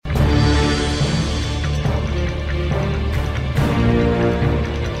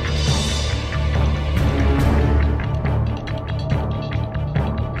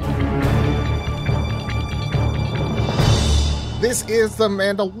This is the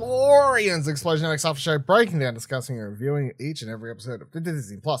Mandalorian's Explosion X After Show, breaking down, discussing, and reviewing each and every episode of the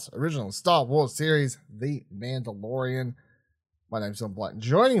Disney Plus original Star Wars series, The Mandalorian. My name's John Blight.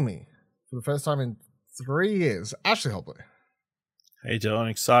 Joining me for the first time in 3 years, Ashley Hobley. Hey Dylan,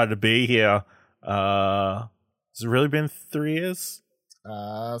 excited to be here. Has it really been 3 years?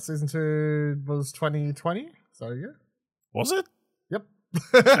 Season 2 was 2020, so yeah. Was it? Yep.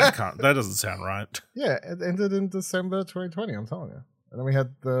 That doesn't sound right. Yeah, it ended in December 2020, I'm telling you. And then we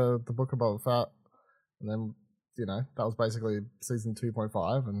had the Book of Boba Fett, and then, you know, that was basically season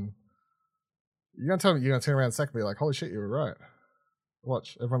 2.5, and you're going to tell me, you're going to turn around in a second and be like, holy shit, you were right.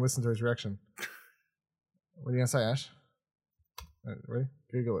 Watch, everyone listen to his reaction. What are you going to say, Ash? Ready?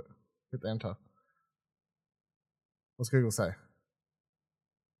 Google it. Hit the enter. What's Google say?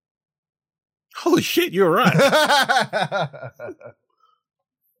 Holy shit, you were right.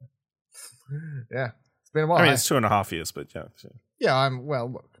 Yeah, it's been a while. I mean, it's 2.5 years, but yeah. Yeah,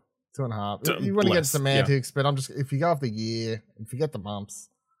 look, 2.5. You want to get semantics, yeah. But if you go off the year, if you get the months,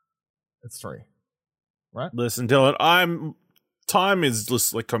 it's 3. Right? Listen, Dylan, time is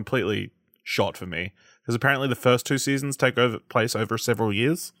just like completely shot for me. Because apparently the first 2 seasons take place over several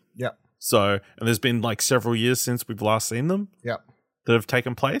years. Yep. So, and there's been like several years since we've last seen them. Yep. That have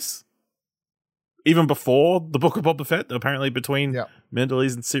taken place. Even before the Book of Boba Fett, apparently between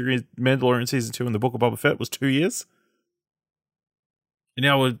Mandalorian Season 2 and the Book of Boba Fett was 2 years. And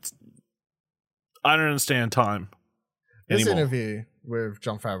now I don't understand time This anymore. interview with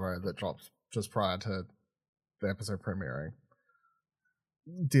Jon Favreau that dropped just prior to the episode premiering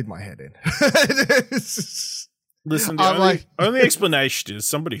did my head in. Listen, the only explanation is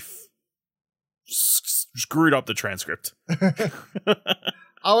somebody screwed up the transcript.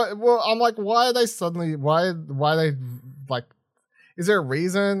 I'm like, why are they suddenly? Why they like? Is there a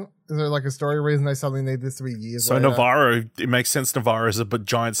reason? Is there like a story reason they suddenly need this to be years? So later? Navarro, it makes sense. Navarro is a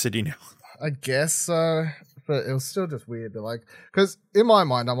giant city now. I guess so, but it was still just weird. They're like, because in my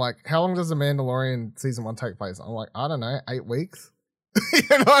mind, I'm like, how long does the Mandalorian season 1 take place? I'm like, I don't know, 8 weeks.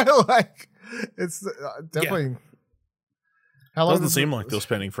 You know, like it's definitely. Yeah. How long doesn't seem like they're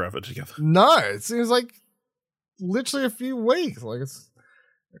spending forever together? No, it seems like literally a few weeks. Like it's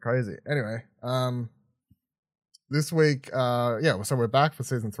crazy. Anyway, this week, so we're back for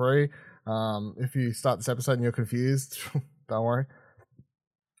season 3. If you start this episode and you're confused, don't worry.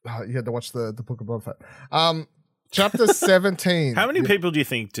 You had to watch the Book of Boba Fett. Chapter 17. How many people do you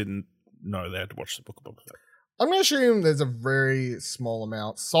think didn't know they had to watch the Book of Boba Fett? I'm going to assume there's a very small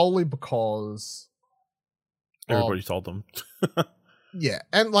amount, solely because everybody told them. Yeah,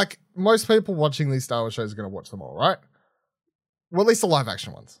 and like most people watching these Star Wars shows are going to watch them all, right? Well, at least the live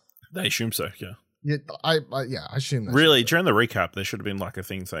action ones. They assume so, yeah. Yeah, I assume that. Really, during the recap, there should have been like a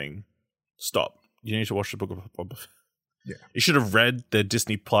thing saying, "Stop! You need to watch the Book of Boba Fett." Yeah, you should have read their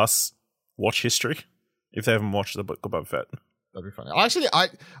Disney Plus watch history if they haven't watched the Book of Boba Fett. That'd be funny. Actually,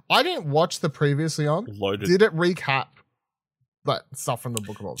 I didn't watch the previously on. Loaded. Did it recap that stuff from the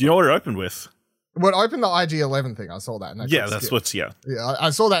Book of Boba Fett? Do you know what it opened with? Well, it opened the IG-11 thing. I saw that. And I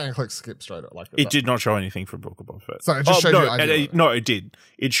saw that and clicked skip straight. It did not show anything from Book of Boba Fett. So it just showed you IG-11. No, it did.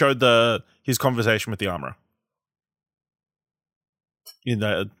 It showed his conversation with the armorer in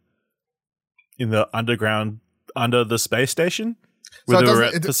the underground under the space station where they were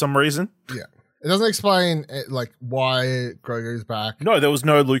at for some reason. Yeah. It doesn't explain like why Grogu's back. No, there was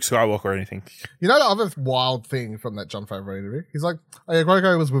no Luke Skywalker or anything. You know the other wild thing from that Jon Favreau interview? He's like, oh yeah,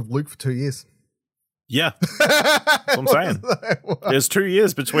 Grogu was with Luke for 2 years. Yeah. That's what I'm saying. There's 2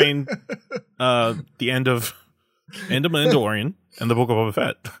 years between the end of Mandalorian and the Book of Boba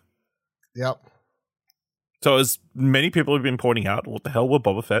Fett. Yep. So as many people have been pointing out, what the hell were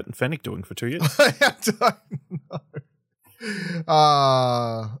Boba Fett and Fennec doing for 2 years? I don't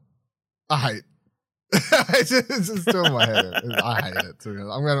know. I hate. It's just still in my head. I hate it.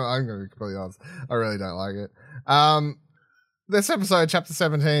 I'm gonna be completely honest. I really don't like it. This episode, chapter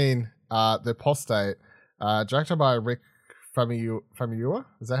 17, the Apostate, directed by Rick Famuyiwa.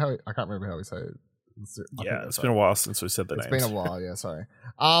 Is that how? I can't remember how we say it. It's been a while since we said the name. It's been a while. Yeah, sorry.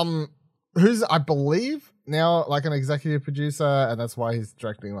 Who's I believe now like an executive producer, and that's why he's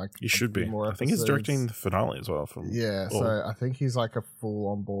directing like. He should be. I think he's directing the finale as well. So I think he's like a full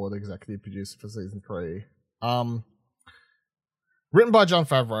on board executive producer for season 3. Written by Jon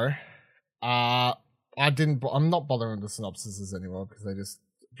Favreau. I'm not bothering with the synopsises anymore because they just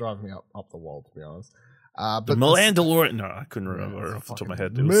drive me up the wall, to be honest. But the Mandalorian. No, I couldn't remember off the top of my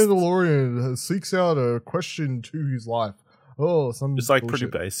head. The Mandalorian seeks out a question to his life. Oh, some it's like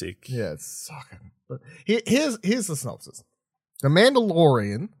bullshit. pretty basic. Yeah, it's sucking. But here's the synopsis. The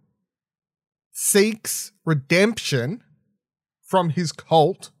Mandalorian seeks redemption from his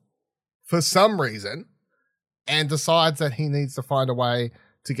cult for some reason and decides that he needs to find a way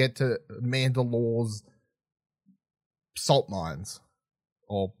to get to Mandalore's salt mines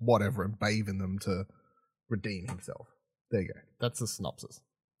or whatever and bathe in them to redeem himself. There you go. That's the synopsis.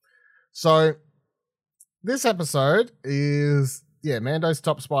 So this episode is, Mando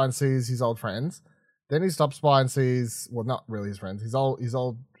stops by and sees his old friends. Then he stops by and sees, well, not really his friends, his old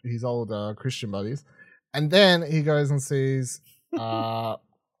Christian buddies. And then he goes and sees Carl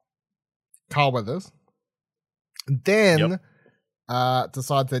Weathers. And then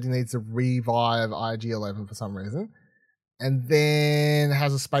decides that he needs to revive IG-11 for some reason. And then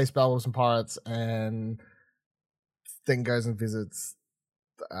has a space battle with some pirates and then goes and visits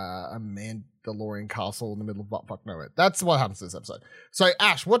a Mandalorian castle in the middle of butt fuck nowhere. That's what happens to this episode. So,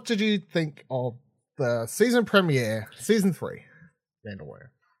 Ash, what did you think of the season premiere, season 3, Mandalorian?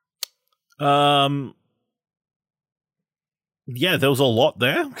 Yeah, there was a lot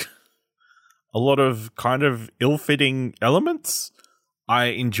there. A lot of kind of ill-fitting elements.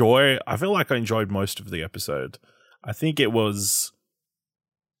 I feel like I enjoyed most of the episode. I think it was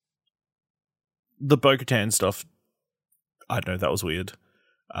the Bo-Katan stuff. I don't know, that was weird.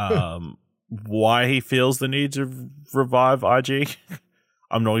 Why he feels the need to revive IG,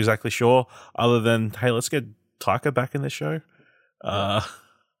 I'm not exactly sure. Other than, hey, let's get Taika back in this show. But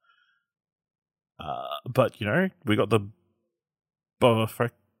we got the Boba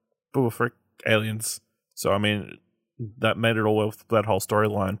Frick aliens. So I mean, that made it all worth that whole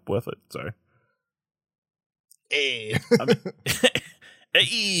storyline worth it. So, hey,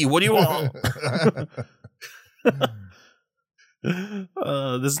 hey, what do you want?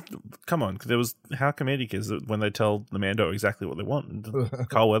 Come on, how comedic is it when they tell the Mando exactly what they want and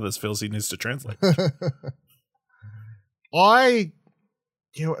Carl Weathers feels he needs to translate.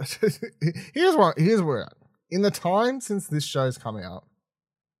 Here's where in the time since this show's coming out,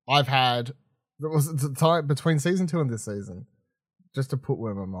 there was the time between season 2 and this season, just to put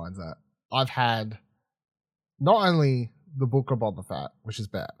where my mind's at, I've had not only the Book of Boba Fett, which is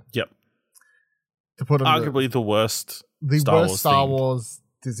bad. Yep. To put arguably the worst Star Wars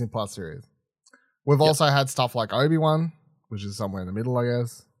Disney Plus series. We've also had stuff like Obi-Wan, which is somewhere in the middle, I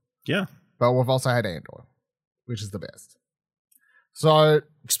guess. Yeah. But we've also had Andor, which is the best. So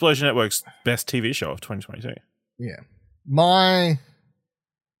Explosion Network's best TV show of 2022. Yeah. My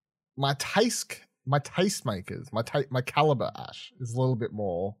tastemakers, my caliber, Ash, is a little bit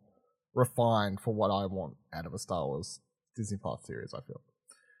more refined for what I want out of a Star Wars Disney Plus series, I feel.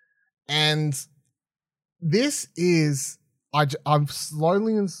 And this is, I'm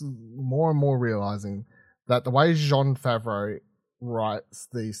slowly and more realizing that the way Jon Favreau writes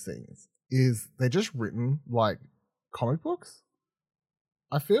these things is they're just written like comic books.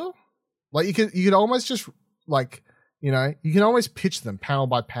 I feel like you could almost just like, you can almost pitch them panel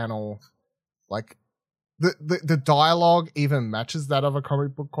by panel. Like the dialogue even matches that of a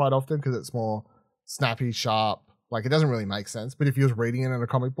comic book quite often because it's more snappy, sharp. Like, it doesn't really make sense, but if you was reading it in a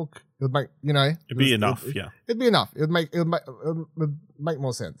comic book, it would make, it'd be enough. It'd be enough. It would make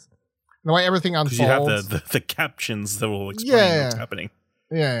more sense. And the way everything unfolds. You have the captions that will explain what's happening.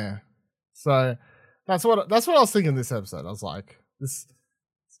 Yeah. So that's what I was thinking this episode. I was like, this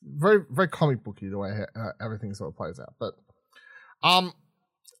very, very comic booky the way everything sort of plays out. But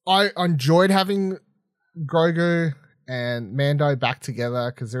I enjoyed having Grogu and Mando back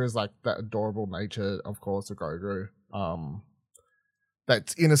together because there is like that adorable nature, of course, of Grogu.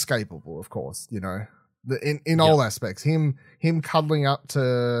 That's inescapable, of course. In all aspects, him cuddling up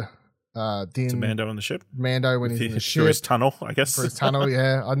to Din, to Mando on the ship. Mando when he's in the ship through his tunnel, I guess. Through his tunnel,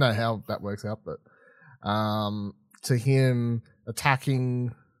 yeah. I don't know how that works out, but to him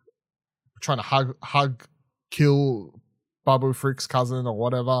attacking, trying to hug, kill Babu Frick's cousin or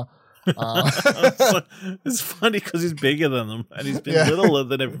whatever. It's funny because he's bigger than them and he's been littler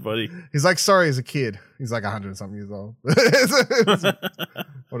than everybody. He's like, sorry, as a kid. He's like 100 and something years old.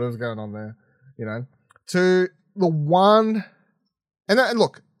 Whatever's going on there, to the one, and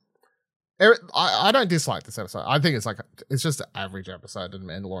look, I don't dislike this episode. I think it's just an average episode in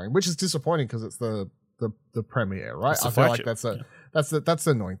Mandalorian, which is disappointing because it's the premiere, right? I feel like that's the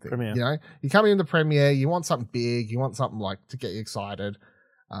annoying thing. Premiere. You come in the premiere, you want something big, you want something like to get you excited.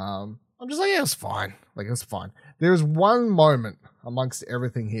 I'm just like, yeah, it's fine. Like, it's fine. There is one moment amongst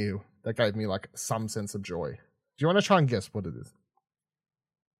everything here that gave me like some sense of joy. Do you want to try and guess what it is?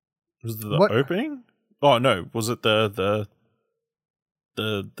 Was it the opening? Oh no, was it the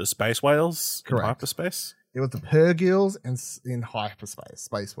space whales? Correct. In hyperspace? It was the Purgils in hyperspace,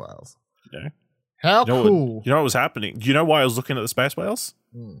 space whales. Yeah. How cool! You know what was happening? Do you know why I was looking at the space whales?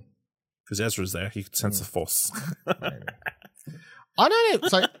 Because Because Ezra's there. He can sense the Force. I don't know.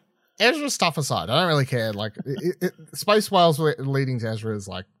 So, Ezra stuff aside, I don't really care. Like, Space Whales leading to Ezra is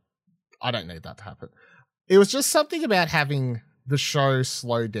like, I don't need that to happen. It was just something about having the show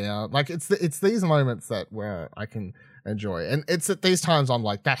slow down. Like, it's these moments where I can enjoy, and it's at these times I'm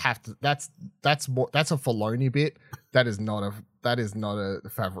like, that's a Filoni bit. That is not a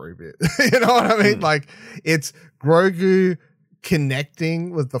Favreau bit. You know what I mean? Like, it's Grogu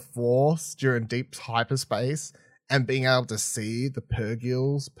connecting with the Force during deep hyperspace and being able to see the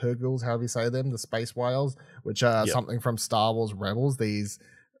Purgils, however you say them, the space whales, which are something from Star Wars Rebels, these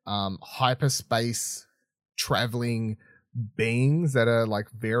hyperspace traveling beings that are like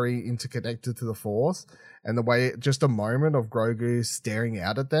very interconnected to the Force, and the way just a moment of Grogu staring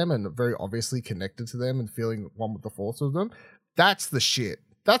out at them and very obviously connected to them and feeling one with the Force with them, that's the shit.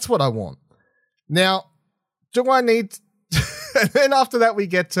 That's what I want. Now, do I need and then after that we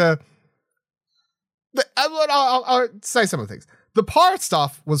get to I'll say some of the things. The pirate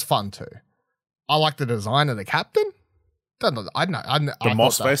stuff was fun too. I like the design of the captain. The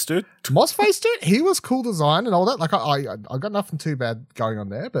Moss face dude? Moss face dude? He was cool design and all that. Like, I got nothing too bad going on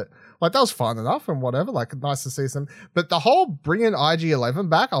there, but like, that was fun enough and whatever. Like, nice to see some. But the whole bringing IG-11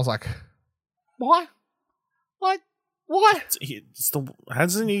 back, I was like, why? Like, why?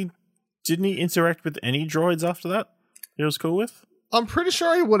 Didn't he interact with any droids after that? He was cool with? I'm pretty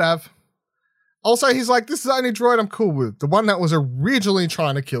sure he would have. Also, he's like, this is the only droid I'm cool with. The one that was originally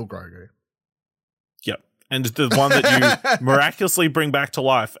trying to kill Grogu. Yep. And the one that you miraculously bring back to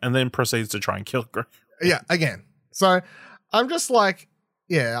life and then proceeds to try and kill Grogu. Yeah, again. So I'm just like,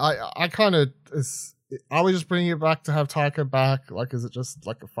 yeah, I kind of, are we just bringing it back to have Taika back? Like, is it just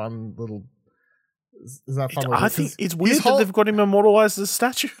like a fun little, is that fun? I think it's weird that they've got him immortalized as a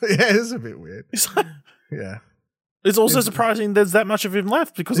statue. Yeah, it is a bit weird. Yeah. It's also surprising there's that much of him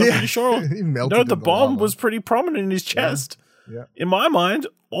left, because I'm pretty sure the bomb was pretty prominent in his chest. Yeah. In my mind,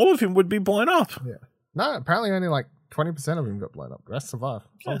 all of him would be blown up. Yeah. No, apparently only like 20% of him got blown up. The rest survived.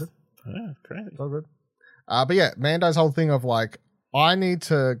 It's all good. Yeah, great. It's all good. But yeah, Mando's whole thing of like, I need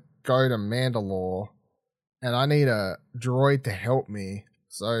to go to Mandalore and I need a droid to help me.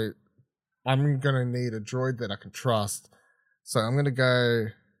 So I'm going to need a droid that I can trust. So I'm going to go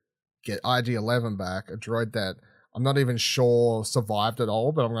get IG-11 back, a droid that I'm not even sure survived at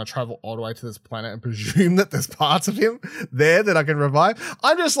all, but I'm going to travel all the way to this planet and presume that there's parts of him there that I can revive.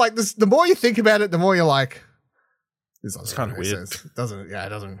 I'm just like, this. The more you think about it, the more you're like, this doesn't kind of weird. Sense. It doesn't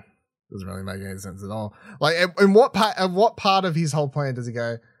really make any sense at all. Like, in what part of his whole plan does he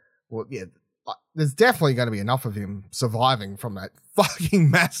go, well, yeah, there's definitely going to be enough of him surviving from that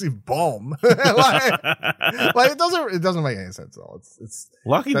fucking massive bomb. like it doesn't make any sense at all. It's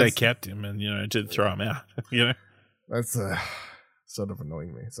lucky they kept him and, didn't throw him out, That's sort of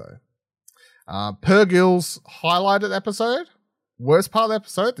annoying me. So, Purgil's highlighted episode, worst part of the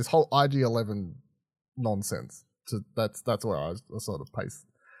episode, this whole IG-11 nonsense. So that's where I sort of place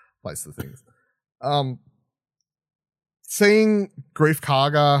the things. Seeing Grief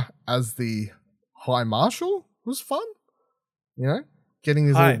Karga as the High Marshal was fun. Getting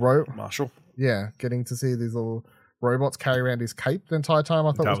his little Marshal. Yeah, getting to see these little robots carry around his cape the entire time.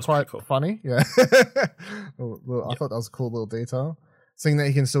 I thought was quite cool. Funny. Yeah. I thought that was a cool little detail. Seeing that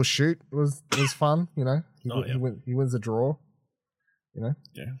he can still shoot was fun, He wins a draw. Yeah.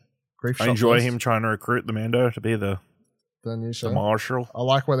 I enjoy him trying to recruit the Mando to be the new show. The Marshal. I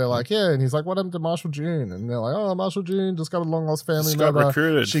like where they're like, yeah, and he's like, what happened to Marshal June? And they're like, oh, Marshal June just got a long lost family member. Got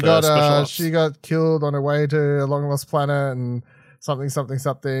recruited. She got killed on her way to a long lost planet and something.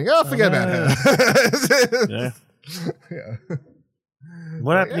 Oh, forget about her. Yeah. Yeah.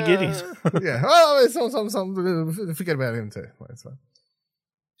 What happened to Giddies? Yeah. Oh, something. Forget about him too. It's fine.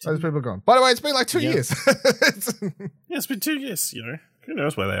 Those people are gone. By the way, it's been like 2 years. It's been 2 years. Who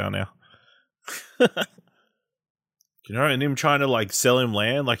knows where they are now? And him trying to like sell him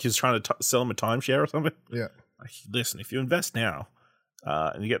land, like he's trying to sell him a timeshare or something. Yeah. Like, listen, if you invest now,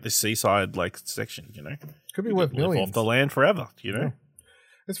 and you get this seaside like section, could be worth millions. Live off the land forever. Yeah.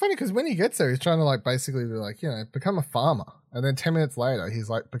 It's funny because when he gets there, he's trying to like basically be like, become a farmer, and then 10 minutes later, he's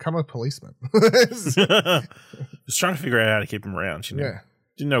like, become a policeman. Just trying to figure out how to keep him around. Yeah.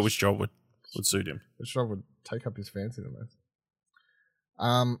 Didn't know which job would suit him. Which job would take up his fancy the most.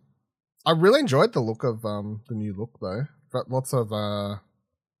 I really enjoyed the look of the new look though. Got lots of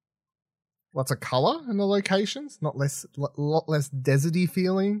color in the locations, lot less deserty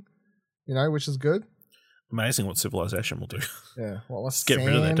feeling, which is good. Amazing what civilization will do. Yeah, let's get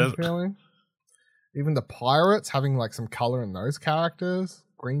rid of that desert feeling. Even the pirates having like some color in those characters,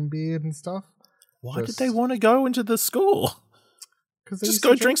 Greenbeard and stuff. Why did they want to go into the school? Just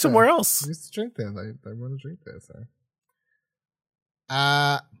go drink somewhere else. They used to drink there. They want to drink there. So,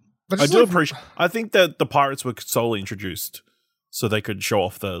 but I do appreciate. I think that the pirates were solely introduced so they could show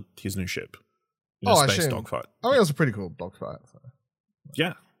off his new ship in a space dogfight. I mean, it was a pretty cool dogfight. So.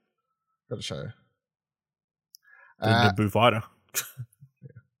 Yeah, got to show. The Naboo fighter.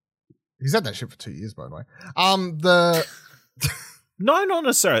 He's had that ship for 2 years, by the way. No, not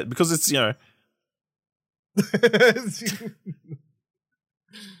necessarily, because it's,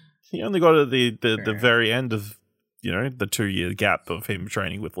 he only got at the very end of, the 2-year gap of him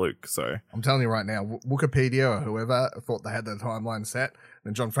training with Luke, so. I'm telling you right now, Wikipedia or whoever thought they had the timeline set,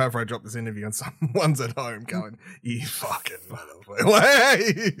 and Jon Favreau dropped this interview and someone's at home going, you fucking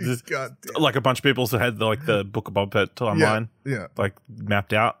motherfucker. God damn. Like a bunch of people had the Book of Boba Fett timeline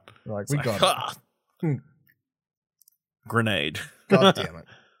mapped out. Like, we got it. Grenade. God damn it.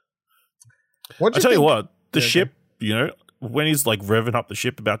 I tell you what, the ship, when he's revving up the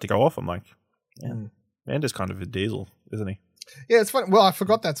ship about to go off, I'm like, Mando's kind of a diesel, isn't he? Yeah, it's funny. Well, I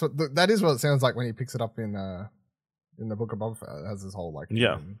forgot that is what it sounds like when he picks it up in the Book of Boba Fett. It has this whole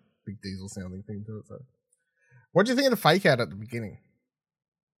big diesel sounding thing to it. So, what do you think of the fake out at the beginning?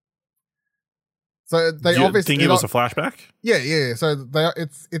 So they obviously think it was a flashback. Yeah. So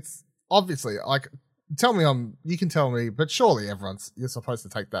it's obviously tell me you can tell me, but surely you're supposed to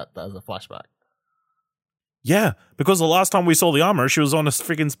take that as a flashback. Yeah, because the last time we saw the armor, she was on a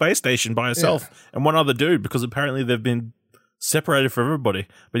freaking space station by herself and one other dude, because apparently they've been separated from everybody.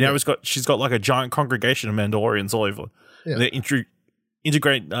 But now she's got a giant congregation of Mandalorians all over. Yeah. They're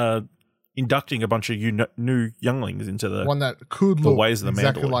inducting a bunch of new younglings into the one that could look ways of the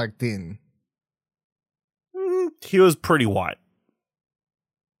exactly Mandalorian. Like Din. He was pretty white.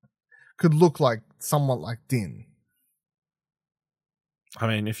 Could look like somewhat like Din. I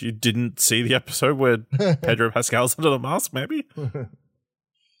mean, if you didn't see the episode where Pedro Pascal's under the mask, maybe.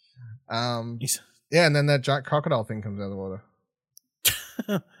 Yeah, and then that giant crocodile thing comes out of the water.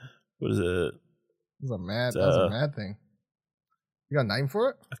 What is it? That's a mad thing. You got a name for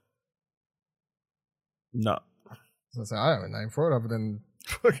it? No. I don't have a name for it other than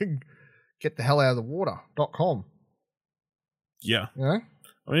fucking get the hell out of the water.com. Yeah. Yeah.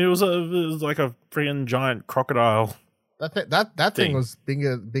 I mean, it was like a freaking giant crocodile. That thing was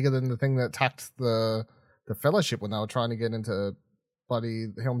bigger than the thing that attacked the Fellowship when they were trying to get into bloody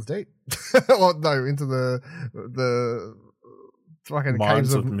Helm's Deep. Or no, into the fucking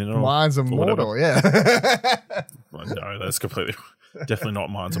caves of Mines of Mordor. Yeah. No, that's completely definitely not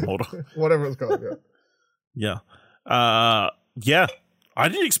Mines of Mordor. Whatever it's called. Yeah. Yeah. I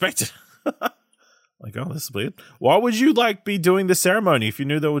didn't expect it. This is weird. Why would you be doing the ceremony if you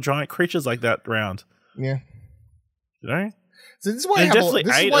knew there were giant creatures like that around? Yeah. So this is why you definitely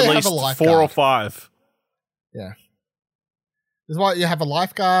ate at least 4 or 5. Yeah. This is why you have a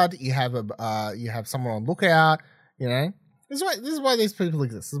lifeguard. You have someone on lookout. This is why these people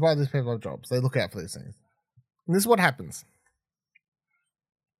exist. This is why these people have jobs. They look out for these things. And this is what happens.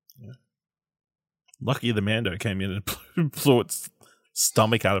 Yeah. Lucky the Mando came in and blew its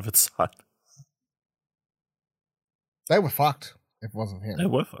stomach out of its side. They were fucked. If it wasn't him, they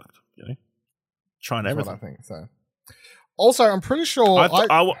were fucked. Trying That's everything. What I think so. Also, I'm pretty sure.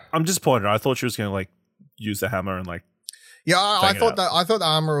 I'm disappointed. I thought she was going to use the hammer and Yeah, I thought the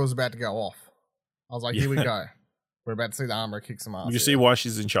armor was about to go off. I was like, here we go. We're about to see the armor kick some ass. You see why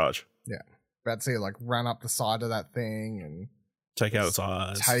she's in charge. Yeah, about to see it run up the side of that thing and take out its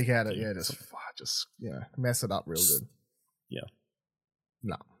eyes. Take out it. Yeah, just mess it up real good. Yeah.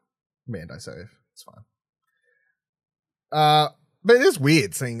 No, Mando save. It's fine. But it is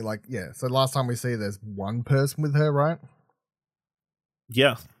weird seeing so last time we see there's one person with her, right?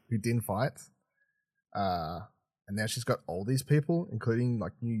 Yeah. Who didn't fight. And now she's got all these people, including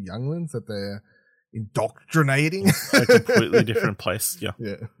new younglings that they're indoctrinating. A completely different place. Yeah.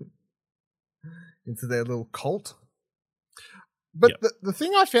 Yeah. Into their little cult. But the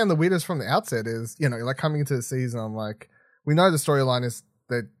thing I found the weirdest from the outset is, coming into the season, I'm like, we know the storyline is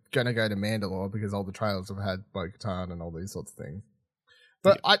they're going to go to Mandalore because all the trailers have had Bo-Katan and all these sorts of things.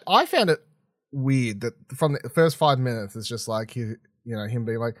 But I found it weird that from the first 5 minutes, it's just him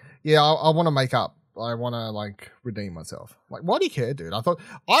being like, yeah, I want to make up. I want to redeem myself. Why do you care, dude? I thought,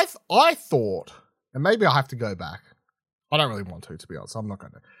 and maybe I have to go back. I don't really want to be honest. I'm not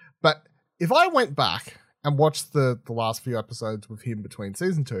going to. But if I went back and watched the last few episodes with him between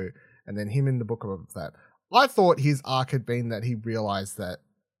season 2 and then him in the Book of that, I thought his arc had been that he realized that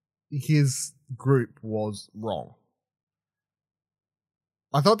his group was wrong.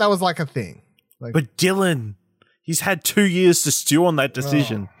 I thought that was a thing. But Dylan, he's had 2 years to stew on that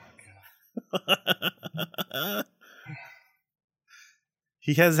decision.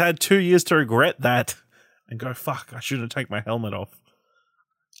 He has had 2 years to regret that and go, fuck, I shouldn't take my helmet off.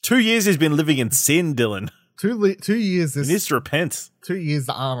 2 years he's been living in sin, Dylan. 2 years. He needs to repent. 2 years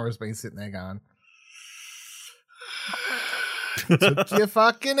the armor has been sitting there going, took your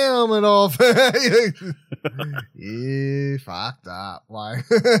fucking helmet off. You fucked up. Like,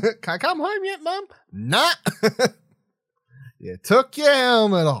 can I come home yet, Mum? Nah. You took your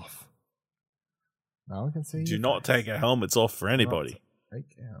helmet off. No one can see you. Do not take our helmets off for anybody.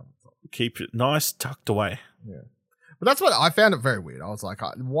 Take your helmets off. Keep it nice, tucked away. Yeah. But that's what I found it very weird. I was like,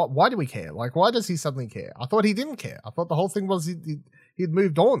 why do we care? Like, why does he suddenly care? I thought he didn't care. I thought the whole thing was he'd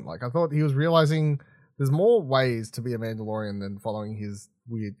moved on. Like, I thought he was realizing there's more ways to be a Mandalorian than following his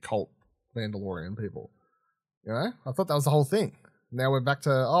weird cult Mandalorian people. You know? I thought that was the whole thing. Now we're back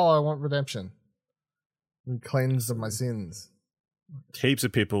to, I want redemption. And cleansed of my sins. Heaps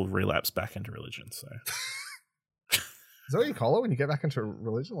of people relapse back into religion, so. Is that what you call it when you get back into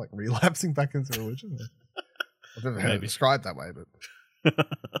religion? Like relapsing back into religion? I've never heard it described that way, but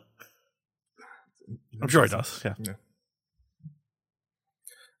I'm sure it does. Yeah.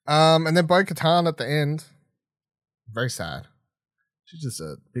 And then Bo-Katan at the end, very sad. She's just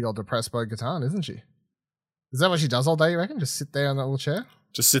a big old depressed Bo-Katan, isn't she? Is that what she does all day? You reckon? Just sit there on that little chair?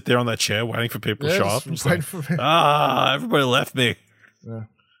 Just sit there on that chair waiting for people to show up. And like, everybody left me. Yeah.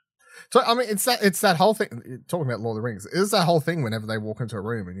 So I mean, it's that whole thing. Talking about Lord of the Rings, it's that whole thing. Whenever they walk into a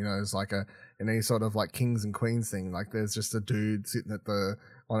room, and it's like any sort of like kings and queens thing. Like there's just a dude sitting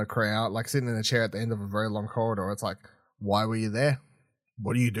on a crowd, like sitting in a chair at the end of a very long corridor. It's like, why were you there?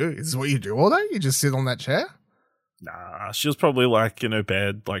 What do you do? Is this what you do all day? You just sit on that chair? Nah, she was probably like in her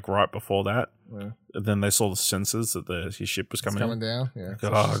bed, like right before that. Yeah. And then they saw the sensors that his ship was coming down. Yeah. So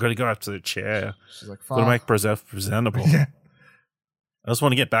I got to go up to the chair. She's like, got to make presentable. Yeah. I just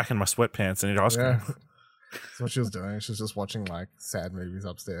want to get back in my sweatpants and eat ice cream. That's what she was doing. She was just watching like sad movies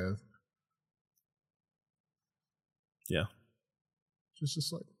upstairs. Yeah. She's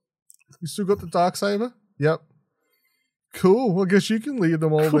just like, you still got the Darksaber? Yep. Cool. Well, I guess you can lead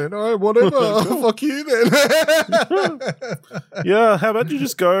them all then. All right, whatever. Fuck you then. Yeah. How about you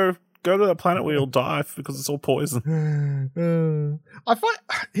just go to that planet where you'll die because it's all poison? I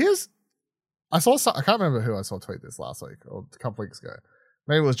can't remember who I saw tweet this last week or a couple weeks ago.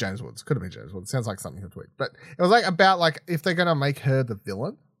 Maybe it was James Woods. Could have been James Woods. Sounds like something he'll tweet. But it was like about like if they're gonna make her the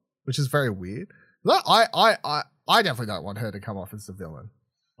villain, which is very weird. I definitely don't want her to come off as the villain.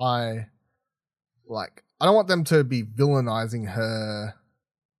 I don't want them to be villainizing her.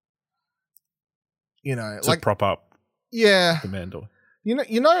 To prop up. Yeah. The Mandalorian.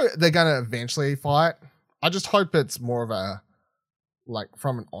 You know they're gonna eventually fight. I just hope it's more of a like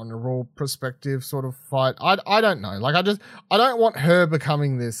from an honorable perspective sort of fight. I don't know. Like I don't want her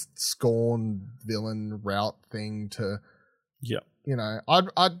becoming this scorned villain route thing to. Yeah. I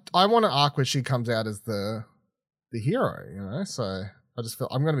want an arc where she comes out as the hero. So I just feel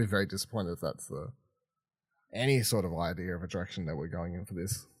I'm going to be very disappointed if that's any sort of idea of a direction that we're going in for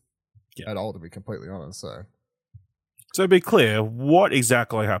this at all, to be completely honest. So to be clear, what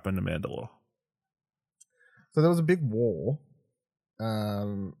exactly happened to Mandalore? So there was a big war.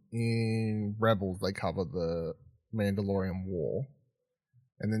 In Rebels, they cover the Mandalorian War,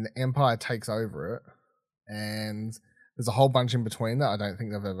 and then the Empire takes over it, and there's a whole bunch in between that I don't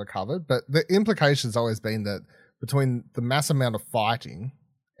think they've ever covered. But the implication's always been that between the mass amount of fighting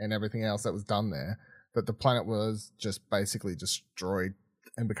and everything else that was done there, that the planet was just basically destroyed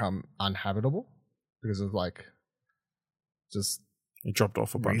and become uninhabitable because of like just it dropped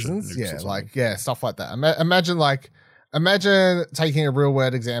off a bunch reasons. Of nukes Stuff like that. Imagine taking a real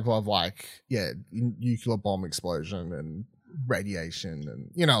world example of like, nuclear bomb explosion and radiation and,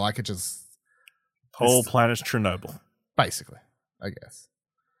 like it just... Whole planet's Chernobyl. Basically, I guess.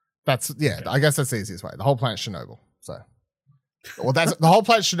 I guess that's the easiest way. The whole planet's Chernobyl. So, well, that's the whole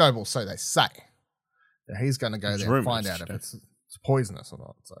planet's Chernobyl, so they say. Now, he's going to go there and find out if it's poisonous or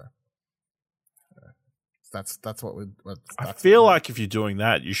not. So, that's what we... I feel like if you're doing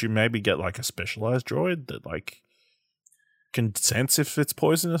that, you should maybe get like a specialized droid that like... can sense if it's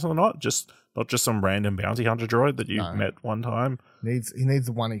poisonous or not, not just some random bounty hunter droid that you met one time. He needs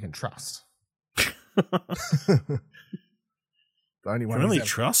the one he can trust. The only one. I only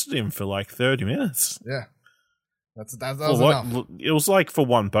trusted him for like 30 minutes. Yeah, that was enough. It was like for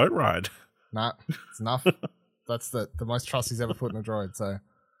one boat ride. Nah, it's enough. That's the most trust he's ever put in a droid. So,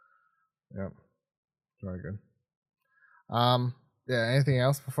 yeah, very good. Anything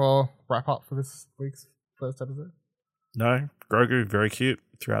else before wrap up for this week's first episode? No, Grogu, very cute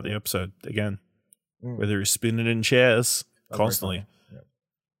throughout the episode. Again, whether he's spinning in chairs constantly.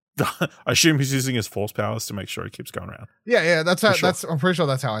 I assume he's using his force powers to make sure he keeps going around. Yeah, that's how. Sure. I'm pretty sure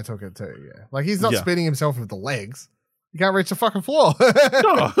that's how I took it too. Yeah, like he's not spinning himself with the legs. You can't reach the fucking floor. No,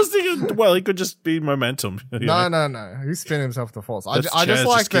 I was thinking, well, he could just be momentum. No. He's spinning himself with the force. I just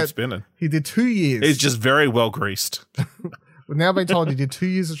like just that spinning. He did 2 years. He's just very well greased. We've now been told he did 2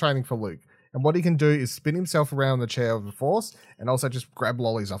 years of training for Luke. And what he can do is spin himself around the chair of the force and also just grab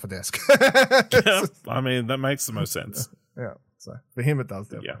lollies off a desk. Yeah, I mean, that makes the most sense. Yeah, so for him it does,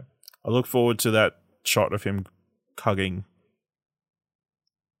 definitely. Yeah. I look forward to that shot of him hugging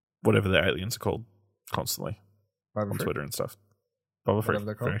whatever the aliens are called constantly. On Twitter and stuff. Boba Frick.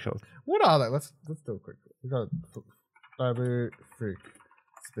 Very cool. What are they? Let's do it quick. We got Boba Frick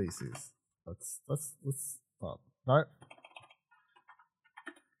species. Let's start. No.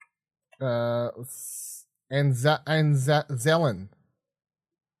 Anzellan.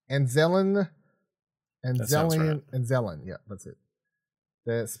 Yeah, that's it.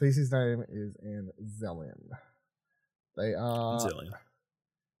 The species name is Anzellan. They are. Anzellan.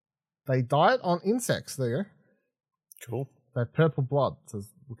 They diet on insects. There you go. Cool. They have purple blood, says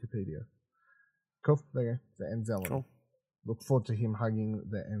Wikipedia. Cool. There you go. The Anzellan. Cool. Look forward to him hugging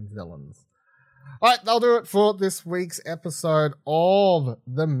the Anzellans. All right, that'll do it for this week's episode of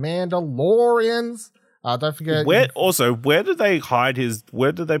The Mandalorians. Don't forget. Where do they hide his?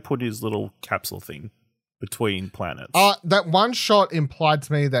 Where do they put his little capsule thing between planets? That one shot implied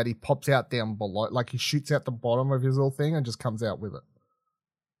to me that he pops out down below, like he shoots out the bottom of his little thing and just comes out with it.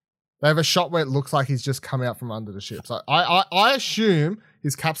 They have a shot where it looks like he's just come out from under the ship. So I assume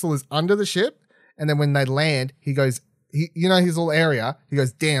his capsule is under the ship, and then when they land, he goes, his little area, he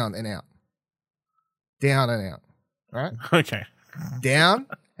goes down and out. Down and out. Right? Okay. Down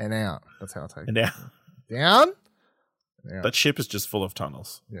and out. That's how I take it. Down. Down and out. That ship is just full of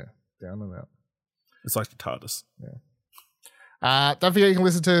tunnels. Yeah. Down and out. It's like the TARDIS. Yeah. Don't forget you can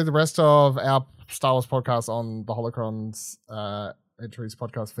listen to the rest of our Star Wars podcast on the Holocron's Entries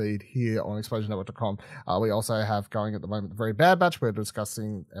podcast feed here on ExplosionNetwork.com. We also have going at the moment the Very Bad Batch. We're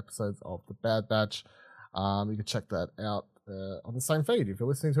discussing episodes of the Bad Batch. You can check that out on the same feed if you're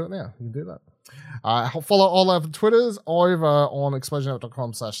listening to it now. You can do that. Follow all of the Twitters over on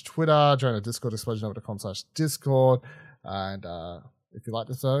ExplosionNetwork.com/Twitter. Join the Discord, ExplosionNetwork.com/Discord. And if you like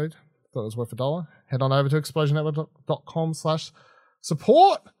this episode, thought it was worth $1, head on over to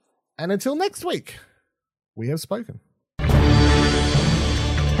ExplosionNetwork.com/support. And until next week, we have spoken.